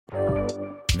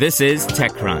This is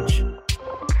TechCrunch.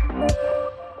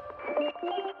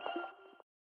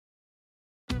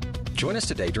 Join us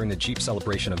today during the Jeep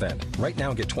Celebration event. Right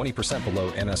now, get 20%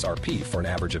 below MSRP for an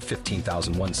average of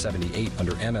 $15,178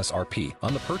 under MSRP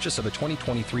on the purchase of a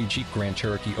 2023 Jeep Grand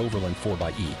Cherokee Overland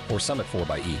 4xE or Summit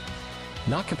 4xE.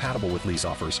 Not compatible with lease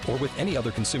offers or with any other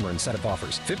consumer incentive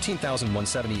offers.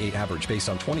 $15,178 average based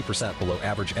on 20% below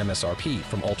average MSRP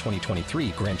from all 2023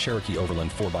 Grand Cherokee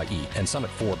Overland 4xE and Summit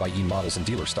 4xE models in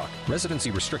dealer stock. Residency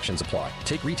restrictions apply.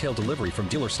 Take retail delivery from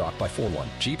dealer stock by 4/1.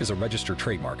 Jeep is a registered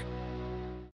trademark.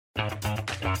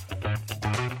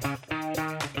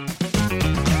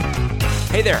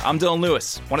 Hey there, I'm Dylan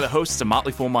Lewis, one of the hosts of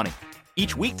Motley Fool Money.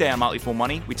 Each weekday on Motley Fool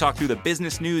Money, we talk through the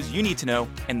business news you need to know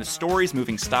and the stories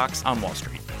moving stocks on Wall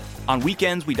Street. On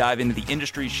weekends, we dive into the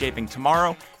industries shaping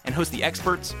tomorrow and host the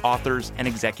experts, authors, and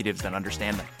executives that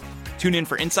understand them. Tune in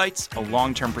for insights, a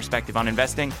long-term perspective on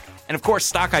investing, and of course,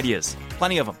 stock ideas.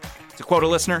 Plenty of them. To quote a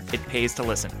listener, it pays to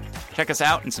listen. Check us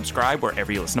out and subscribe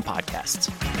wherever you listen to podcasts.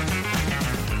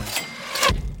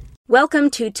 Welcome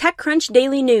to TechCrunch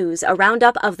Daily News, a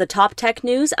roundup of the top tech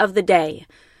news of the day.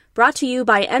 Brought to you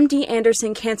by MD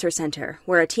Anderson Cancer Center,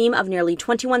 where a team of nearly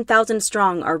 21,000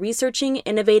 strong are researching,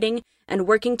 innovating, and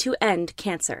working to end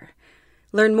cancer.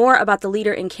 Learn more about the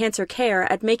leader in cancer care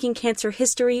at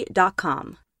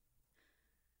makingcancerhistory.com.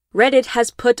 Reddit has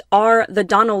put R. the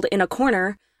Donald in a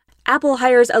corner, Apple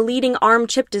hires a leading ARM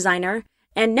chip designer,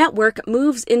 and Network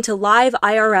moves into live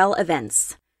IRL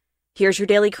events. Here's your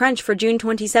Daily Crunch for June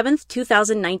 27th,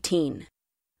 2019.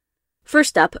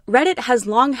 First up, Reddit has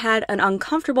long had an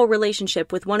uncomfortable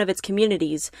relationship with one of its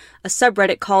communities, a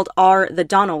subreddit called R. the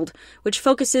Donald, which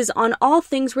focuses on all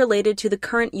things related to the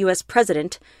current U.S.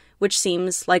 president, which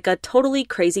seems like a totally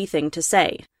crazy thing to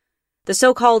say. The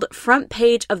so-called front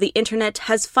page of the internet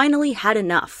has finally had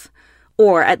enough,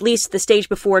 or at least the stage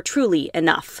before truly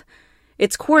enough.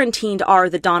 It's quarantined R.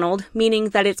 the Donald, meaning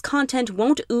that its content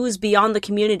won't ooze beyond the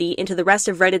community into the rest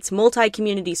of Reddit's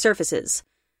multi-community surfaces.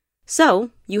 So,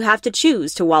 you have to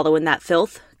choose to wallow in that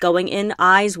filth, going in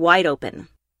eyes wide open.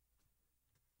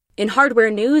 In hardware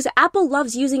news, Apple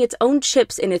loves using its own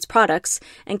chips in its products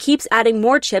and keeps adding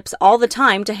more chips all the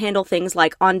time to handle things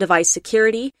like on-device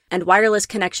security and wireless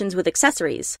connections with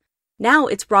accessories. Now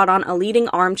it's brought on a leading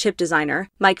ARM chip designer,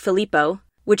 Mike Filippo,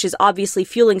 which is obviously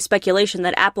fueling speculation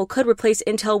that Apple could replace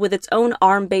Intel with its own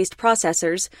ARM-based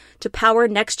processors to power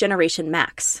next-generation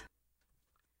Macs.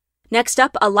 Next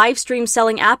up, a live stream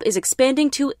selling app is expanding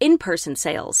to in-person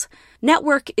sales.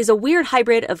 Network is a weird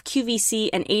hybrid of QVC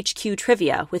and HQ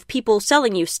Trivia, with people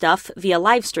selling you stuff via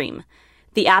live stream.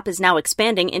 The app is now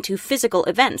expanding into physical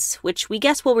events, which we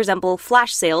guess will resemble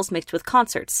flash sales mixed with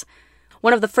concerts.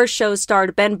 One of the first shows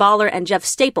starred Ben Baller and Jeff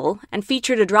Staple and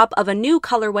featured a drop of a new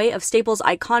colorway of Staple's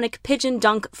iconic Pigeon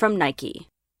Dunk from Nike.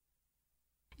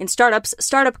 In startups,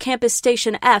 Startup Campus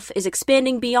Station F is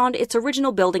expanding beyond its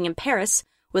original building in Paris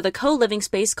with a co-living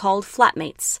space called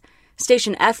Flatmates.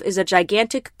 Station F is a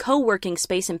gigantic co-working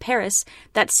space in Paris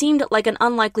that seemed like an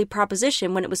unlikely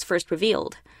proposition when it was first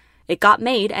revealed. It got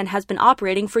made and has been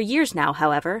operating for years now,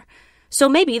 however. So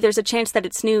maybe there's a chance that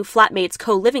its new Flatmates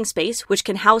co-living space, which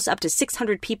can house up to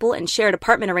 600 people in shared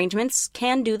apartment arrangements,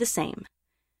 can do the same.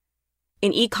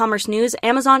 In e-commerce news,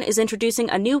 Amazon is introducing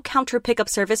a new counter pickup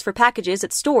service for packages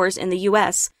at stores in the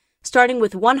U.S., starting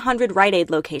with 100 Rite Aid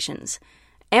locations.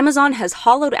 Amazon has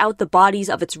hollowed out the bodies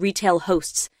of its retail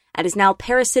hosts and is now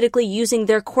parasitically using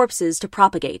their corpses to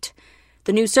propagate.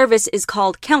 The new service is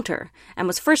called Counter and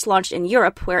was first launched in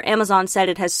Europe, where Amazon said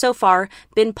it has so far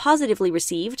been positively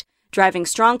received, driving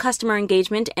strong customer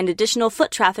engagement and additional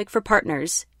foot traffic for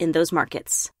partners in those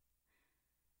markets.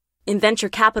 In venture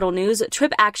capital news,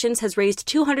 Trip Actions has raised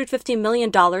 $250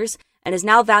 million and is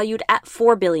now valued at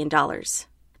 $4 billion.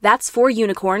 That's 4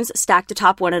 unicorns stacked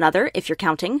atop one another, if you're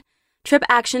counting. Trip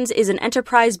Actions is an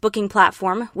enterprise booking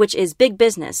platform, which is big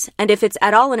business, and if it's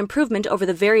at all an improvement over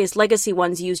the various legacy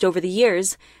ones used over the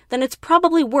years, then it's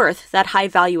probably worth that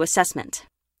high-value assessment.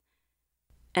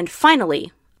 And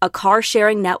finally, a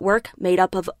car-sharing network made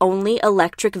up of only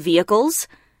electric vehicles?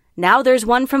 Now there's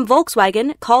one from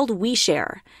Volkswagen called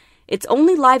WeShare. It's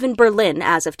only live in Berlin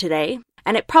as of today,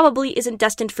 and it probably isn't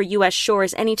destined for U.S.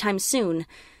 shores anytime soon,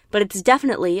 but it's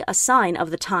definitely a sign of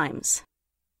the times.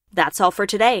 That's all for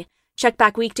today. Check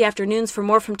back weekday afternoons for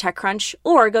more from TechCrunch,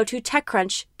 or go to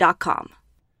TechCrunch.com.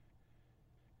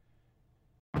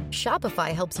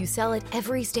 Shopify helps you sell at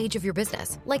every stage of your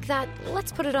business. Like that,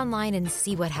 let's put it online and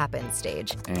see what happens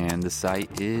stage. And the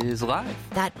site is live.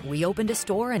 That we opened a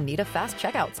store and need a fast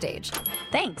checkout stage.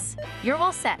 Thanks. You're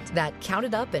all set. That count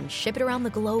it up and ship it around the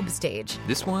globe stage.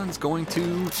 This one's going to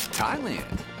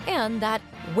Thailand. And that,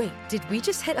 wait, did we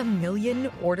just hit 1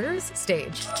 million orders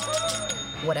stage?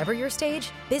 Whatever your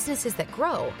stage, businesses that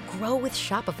grow with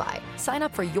Shopify. Sign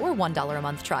up for your $1 a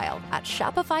month trial at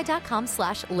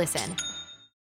shopify.com/listen.